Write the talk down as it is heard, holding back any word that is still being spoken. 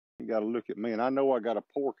You got to look at me, and I know I got a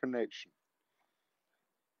poor connection.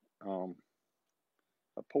 Um,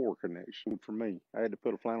 a poor connection for me. I had to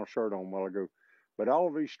put a flannel shirt on a while ago. But all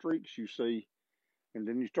of these streaks you see, and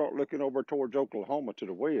then you start looking over towards Oklahoma to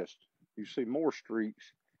the west, you see more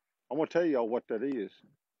streaks. I'm going to tell y'all what that is.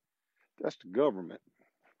 That's the government.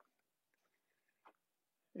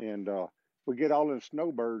 And we get all them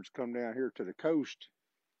snowbirds come down here to the coast.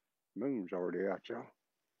 Moon's already out, y'all.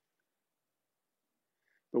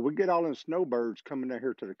 But we get all them snowbirds coming down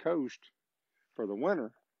here to the coast for the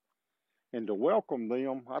winter. And to welcome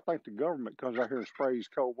them, I think the government comes out here and sprays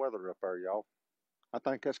cold weather up there, y'all. I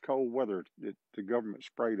think that's cold weather that the government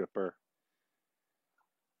sprayed up there.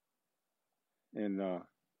 And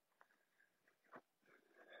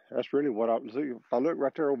that's really what I see. If I look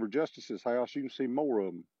right there over Justice's house, you can see more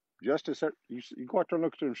of them. Justice, you go out there and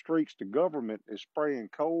look at them streaks. The government is spraying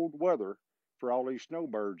cold weather for all these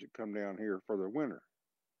snowbirds that come down here for the winter,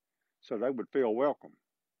 so they would feel welcome.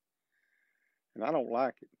 And I don't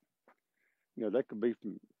like it. You know, they could be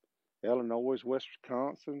from Illinois,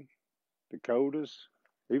 Wisconsin, Dakotas,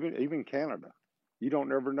 even Canada. You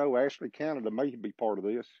don't ever know. Actually, Canada may be part of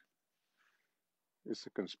this. It's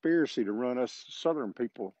a conspiracy to run us Southern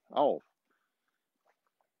people off.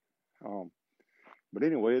 But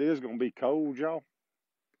anyway, it is going to be cold, y'all.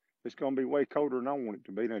 It's going to be way colder than I want it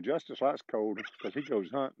to be. Now, Justice likes cold because he goes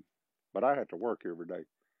hunting, but I have to work every day.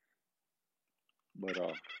 But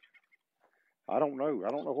I don't know. I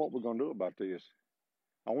don't know what we're going to do about this.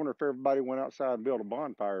 I wonder if everybody went outside and built a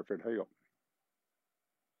bonfire, if it'd help.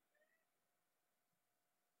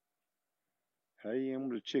 Hey, I'm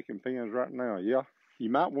with the chicken pens right now. Yeah, you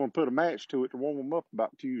might want to put a match to it to warm them up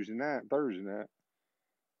about Tuesday night, Thursday night.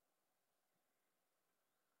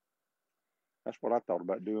 That's what I thought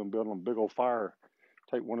about doing, building a big old fire.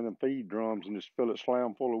 Take one of them feed drums and just fill it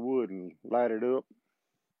slam full of wood and light it up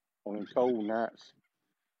on them cold nights.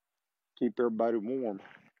 Keep everybody warm.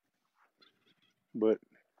 But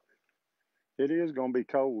it is going to be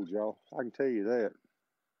cold, y'all. I can tell you that.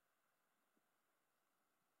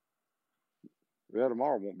 Well,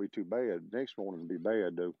 tomorrow won't be too bad. Next morning will be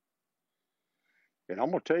bad, though. And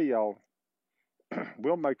I'm going to tell y'all,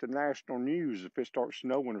 we'll make the national news if it starts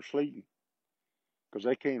snowing or sleeting. Because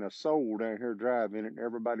they can't a soul down here driving it, and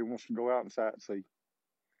everybody wants to go out and sightsee.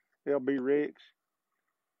 There'll be wrecks.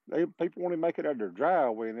 People want to make it out of their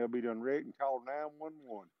driveway, and they'll be done wrecked and call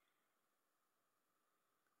 911.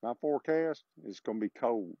 My forecast is going to be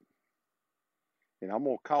cold. And I'm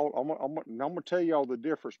going to tell y'all the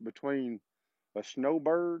difference between a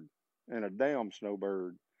snowbird and a down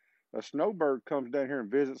snowbird. A snowbird comes down here and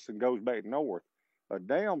visits and goes back north. A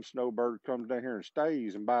down snowbird comes down here and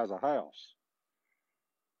stays and buys a house.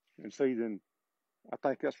 And see, then I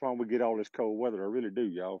think that's why we get all this cold weather. I really do,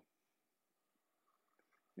 y'all.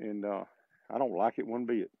 And I don't like it one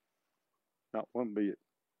bit. Not one bit.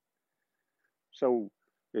 So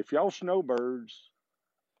if y'all snowbirds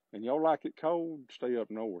and y'all like it cold, stay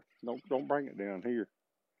up north. Don't bring it down here.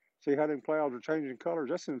 See how them clouds are changing colors?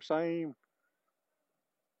 That's the same.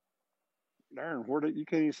 Darn, you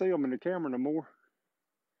can't even see them in the camera no more.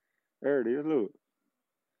 There it is. Look.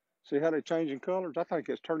 See how they're changing colors? I think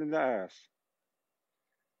it's turning to ice.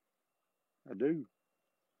 I do.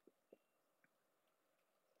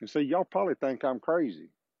 And see, y'all probably think I'm crazy.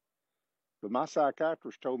 But my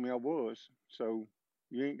psychiatrist told me I was. So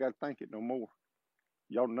you ain't got to think it no more.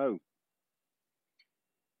 Y'all know.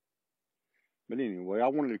 But anyway, I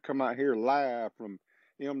wanted to come out here live from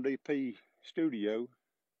MDP Studio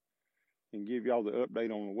and give y'all the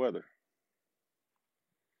update on the weather.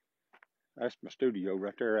 That's my studio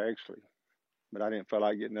right there, actually. But I didn't feel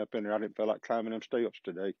like getting up in there. I didn't feel like climbing them steps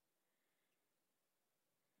today.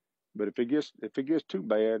 But if it gets too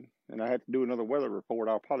bad and I have to do another weather report,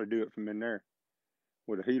 I'll probably do it from in there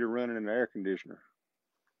with a heater running and the air conditioner.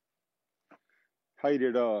 Hey,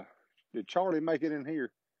 did Charlie make it in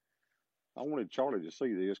here? I wanted Charlie to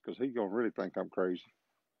see this because he's gonna really think I'm crazy.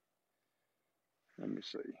 Let me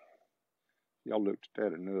see. Y'all looked at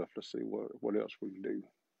that enough. Let's see what else we can do.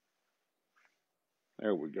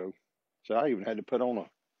 There we go. So I even had to put on a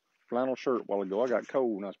flannel shirt a while ago. I got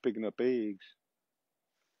cold and I was picking up eggs.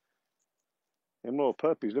 Them little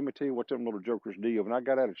puppies, let me tell you what them little jokers did. When I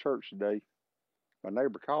got out of church today, my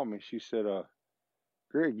neighbor called me. She said,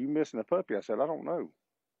 Greg, you missing a puppy? I said, I don't know.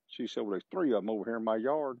 She said, well, there's 3 of them over here in my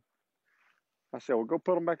yard. I said, well, go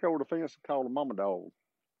put them back over the fence and call the mama dog.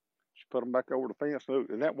 She put them back over the fence,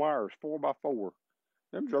 and that wire is 4x4.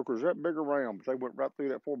 Them jokers that big around, but they went right through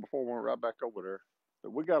that 4x4 and went right back over there.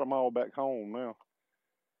 But we got them all back home now.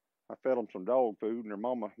 I fed them some dog food, and their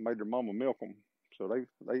mama made their mama milk them. So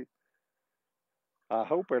I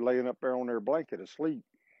hope they're laying up there on their blanket asleep.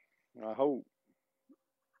 I hope,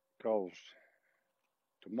 because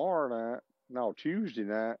tomorrow night, no, Tuesday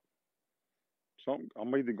night,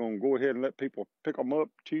 I'm either going to go ahead and let people pick them up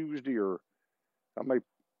Tuesday, or I may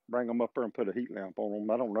bring them up there and put a heat lamp on them.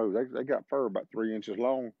 I don't know. They got fur about 3 inches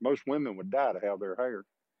long. Most women would die to have their hair.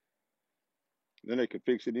 Then they could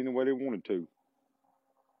fix it any way they wanted to.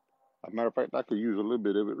 As a matter of fact, I could use a little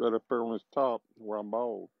bit of it right up there on this top where I'm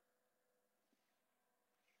bald.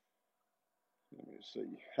 Let me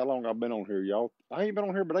see. How long I've been on here, y'all? I ain't been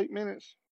on here but 8 minutes.